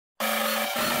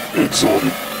It's on.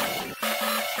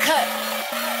 Cut.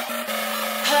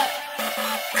 Cut.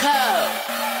 Cut.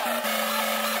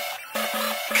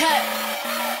 Cut.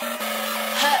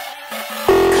 Cut.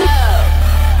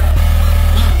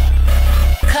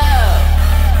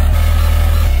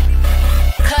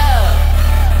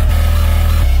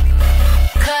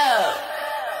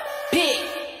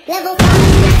 Level 5.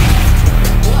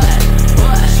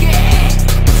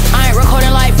 I ain't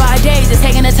recording like 5 days, it's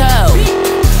taking a toll.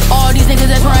 All these niggas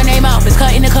that's running their mouth is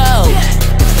cutting the code.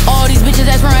 All these bitches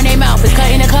that's running their mouth is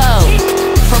cutting the code.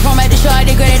 Perform at the show, I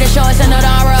degrade at the show, it's another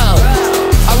on road.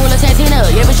 I rule a Santina,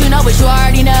 yeah, but you know, but you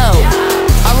already know.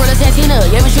 I rule a Santina,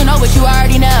 yeah, but you know, but you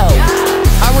already know.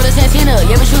 I rule a Santina,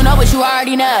 yeah, but you know, but you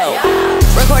already know.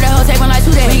 Record the whole tape on like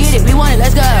 2 days, we get it, we want it,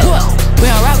 let's go. We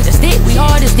don't ride with the stick, we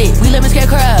hard as stick, we live in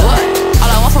scarecrow.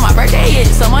 All I want for my birthday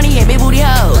is some money and big booty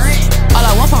hoes. All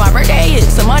I want for my birthday is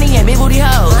some money and big booty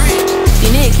hoes.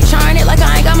 These niggas keep trying it like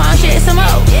I ain't got my own shit some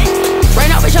more.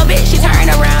 Ran off with your bitch, she turned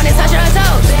around and touched her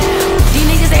toes. These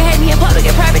niggas, they hate me in public,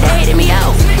 in private, they hated me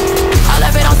out. I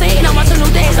love it on scene, I'm on 2 new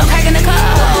things, I'm cracking the code.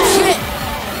 Shit.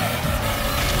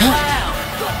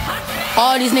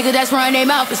 All these niggas that's running their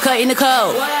mouth is cutting the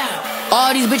code.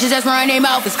 All these bitches that's running their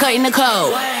mouth is cutting the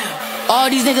code. All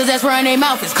these niggas that's running their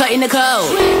mouth is cutting the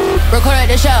code. Record at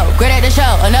the show, great at the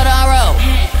show, another on road.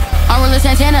 I'm Rilla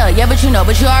Santana, yeah, but you know,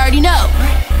 but you already know.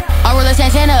 I'm Rilla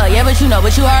Santana, yeah, but you know,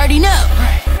 but you already know.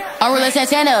 I'm Rilla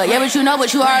Santana, yeah, but you know,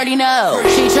 but you already know.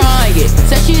 She trying it,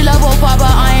 said she love old papa,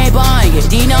 I ain't buying it,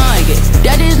 denying it.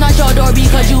 That is not your door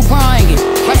because you prying it.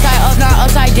 Right side up, not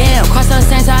upside down, cross the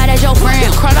same side as your friend.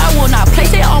 Crowd, I will not place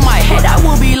it on my head, I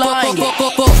will be lying it.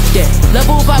 Yeah,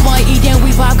 level 5 on E, then we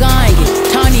pop gang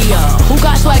it. Tanya, who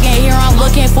got swag in here, I'm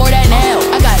looking for that now.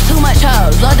 I got too much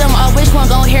hoes, love them all, which one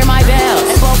gon' hear my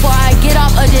bells? And before I get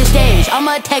off of this stage,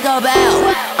 I'ma take a bow.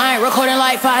 I ain't recording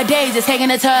like 5 days, it's taking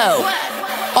a toll.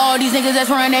 All these niggas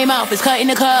that's running their mouth is cutting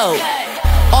the code.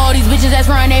 All these bitches that's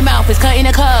running their mouth is cutting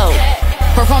the code.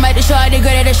 Perform at the show, I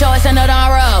degrade at the show, it's another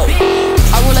on road.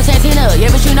 I rule a Santina, yeah,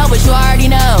 but you know, but you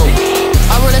already know.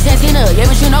 I rule a Santina,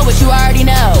 yeah, but you know, but you already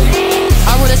know.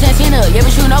 I rule a Santina, yeah,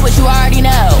 but you know, but you already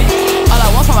know. All I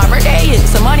want for my birthday is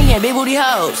some money and big booty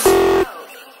hoes.